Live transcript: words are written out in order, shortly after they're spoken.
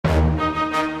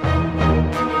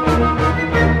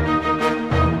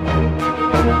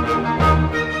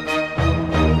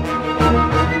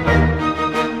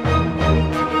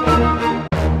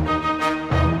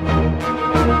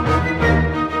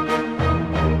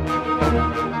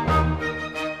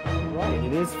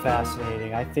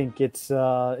fascinating. I think it's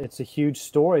a huge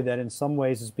story that in some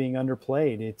ways is being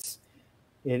underplayed.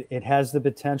 It has the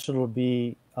potential to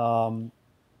be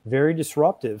very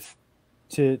disruptive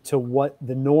to what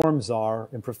the norms are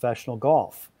in professional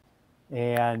golf.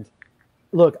 And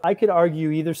look, I could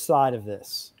argue either side of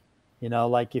this. You know,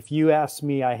 like if you asked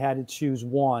me, I had to choose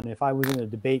one. If I was in a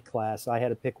debate class, I had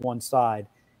to pick one side.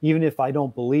 Even if I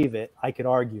don't believe it, I could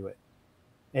argue it.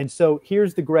 And so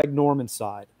here's the Greg Norman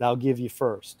side that I'll give you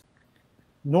first.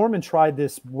 Norman tried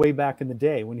this way back in the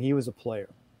day when he was a player.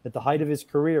 At the height of his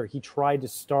career, he tried to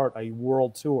start a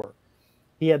world tour.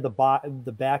 He had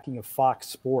the backing of Fox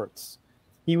Sports.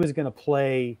 He was going to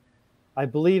play, I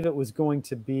believe it was going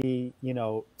to be,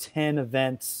 10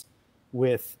 events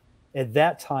with, at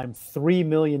that time, $3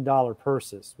 million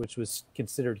purses, which was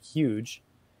considered huge.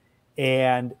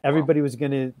 And everybody was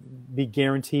going to be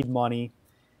guaranteed money.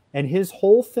 And his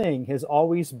whole thing has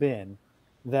always been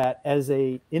that as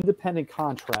an independent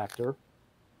contractor,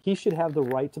 he should have the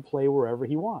right to play wherever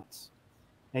he wants.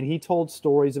 And he told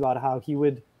stories about how he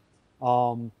would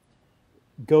go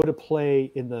to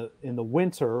play in the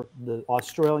winter, the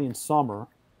Australian summer,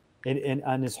 and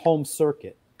on his home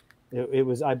circuit. It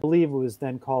was, I believe it was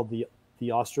then called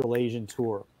the Australasian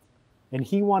Tour. And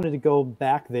he wanted to go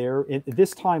back there in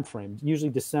this time frame, usually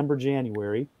December,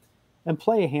 January, and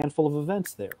play a handful of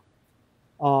events there.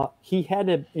 He had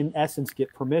to, in essence,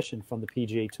 get permission from the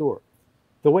PGA Tour.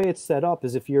 The way it's set up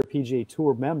is if you're a PGA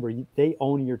Tour member, they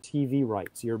own your TV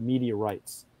rights, your media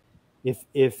rights.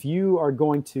 If you are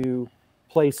going to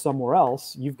play somewhere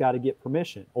else, you've got to get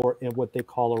permission or in what they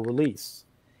call a release.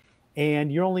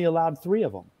 And you're only allowed 3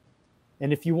 of them.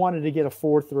 And if you wanted to get a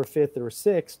 4th or a 5th or a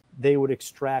 6th, they would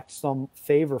extract some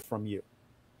favor from you.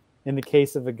 In the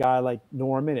case of a guy like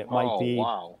Norman, it might be,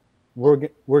 wow. We're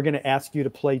going to ask you to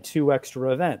play 2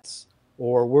 extra events,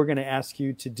 or we're going to ask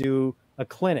you to do a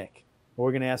clinic, or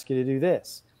we're going to ask you to do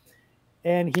this.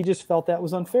 And he just felt that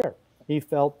was unfair. He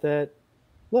felt that,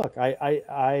 look,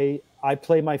 I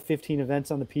play my 15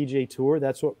 events on the PGA Tour.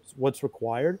 That's what's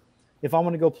required. If I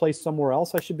want to go play somewhere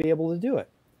else, I should be able to do it.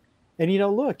 And,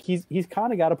 look, he's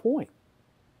kind of got a point.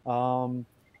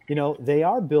 They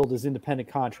are billed as independent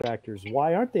contractors.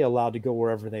 Why aren't they allowed to go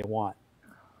wherever they want?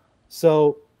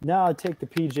 So now I take the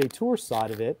PGA Tour side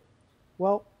of it.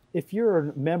 Well, if you're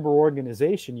a member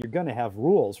organization, you're going to have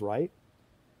rules, right?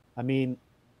 I mean,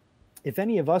 if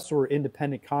any of us were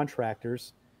independent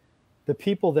contractors, the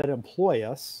people that employ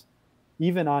us,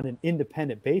 even on an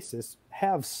independent basis,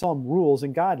 have some rules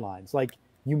and guidelines. Like,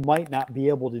 you might not be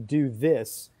able to do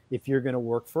this if you're going to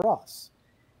work for us.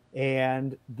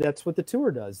 And that's what the tour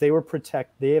does. They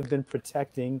have been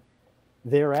protecting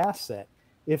their asset.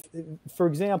 If, for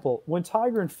example, when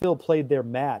Tiger and Phil played their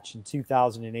match in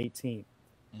 2018,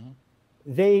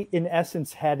 they, in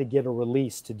essence, had to get a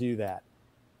release to do that.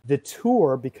 The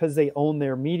tour, because they own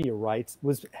their media rights,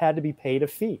 had to be paid a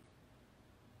fee.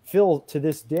 Phil, to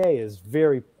this day, is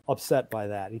very upset by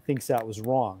that. He thinks that was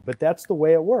wrong. But that's the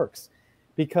way it works.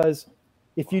 Because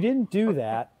if you didn't do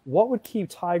that, what would keep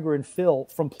Tiger and Phil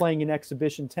from playing an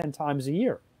exhibition 10 times a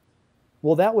year?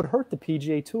 Well, that would hurt the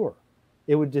PGA Tour.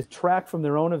 It would detract from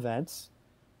their own events.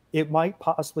 It might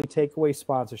possibly take away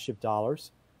sponsorship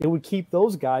dollars. It would keep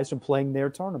those guys from playing their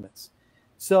tournaments.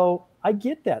 So I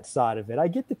get that side of it. I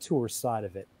get the tour side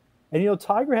of it. And,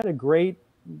 Tiger had a great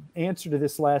answer to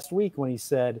this last week when he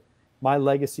said, my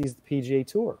legacy is the PGA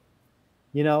Tour.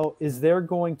 Is there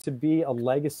going to be a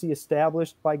legacy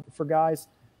established for guys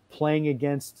playing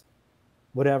against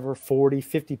whatever 40,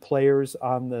 50 players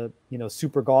on the,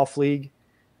 Super Golf League?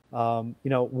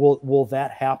 Will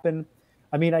that happen?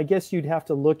 I mean, I guess you'd have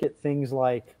to look at things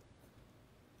like,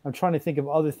 I'm trying to think of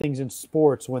other things in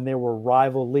sports when there were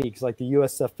rival leagues like the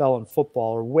USFL in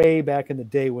football, or way back in the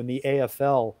day when the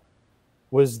AFL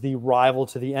was the rival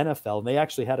to the NFL. And they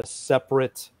actually had a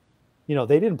separate, they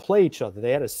didn't play each other.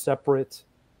 They had a separate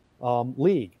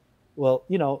league. Well,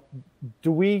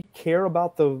 do we care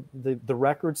about the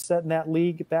records set in that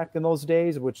league back in those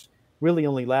days, which really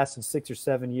only lasted 6 or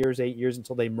 7 years, 8 years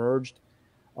until they merged?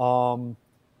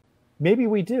 Maybe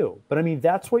we do, but I mean,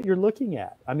 that's what you're looking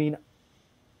at. I mean,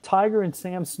 Tiger and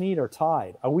Sam Snead are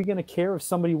tied. Are we going to care if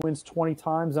somebody wins 20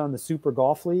 times on the Super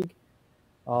Golf League?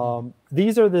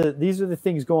 These are the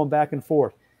things going back and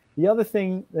forth. The other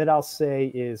thing that I'll say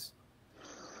is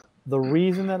the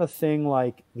reason that a thing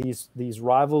like these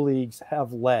rival leagues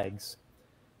have legs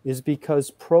is because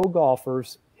pro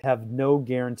golfers have no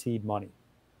guaranteed money.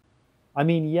 I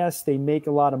mean, yes, they make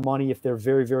a lot of money if they're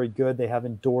very, very good. They have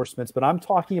endorsements, but I'm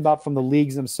talking about from the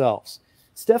leagues themselves.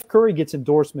 Steph Curry gets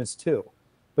endorsements too,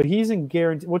 but he's in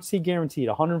guarantee. What's he guaranteed?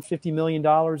 $150 million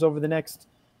over the next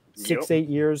 6, 8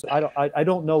 years. I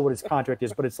don't know what his contract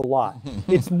is, but it's a lot.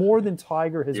 It's more than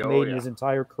Tiger has made in his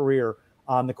entire career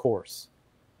on the course.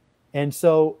 And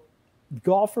so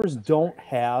golfers don't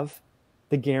have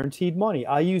the guaranteed money.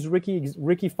 I use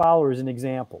Ricky Fowler as an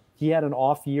example. He had an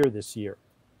off year this year.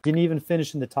 Didn't even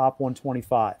finish in the top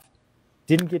 125.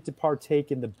 Didn't get to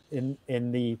partake in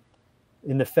the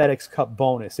FedEx Cup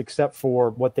bonus, except for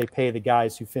what they pay the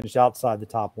guys who finish outside the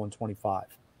top 125.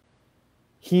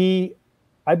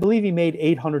 I believe he made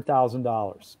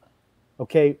 $800,000.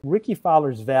 Okay, Ricky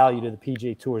Fowler's value to the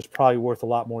PGA Tour is probably worth a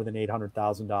lot more than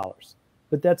 $800,000,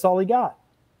 but that's all he got.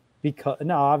 Because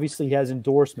now, obviously, he has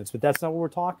endorsements, but that's not what we're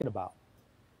talking about.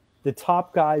 The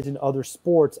top guys in other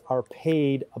sports are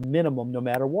paid a minimum no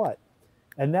matter what.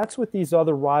 And that's what these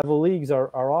other rival leagues are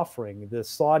offering. The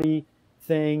Saudi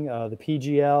thing, the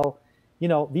PGL,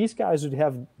 these guys would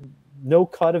have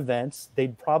no-cut events.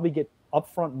 They'd probably get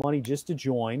upfront money just to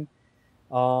join.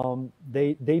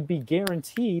 They'd be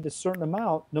guaranteed a certain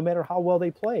amount no matter how well they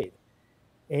played.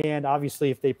 And obviously,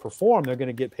 if they perform, they're going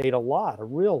to get paid a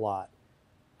real lot.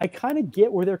 I kind of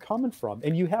get where they're coming from.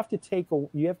 And you have to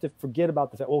forget about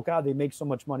the fact, oh, God, they make so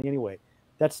much money anyway.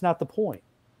 That's not the point.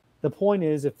 The point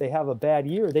is, if they have a bad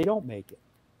year, they don't make it.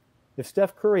 If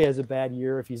Steph Curry has a bad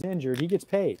year, if he's injured, he gets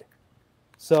paid.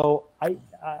 So, I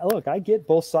get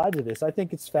both sides of this. I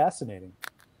think it's fascinating.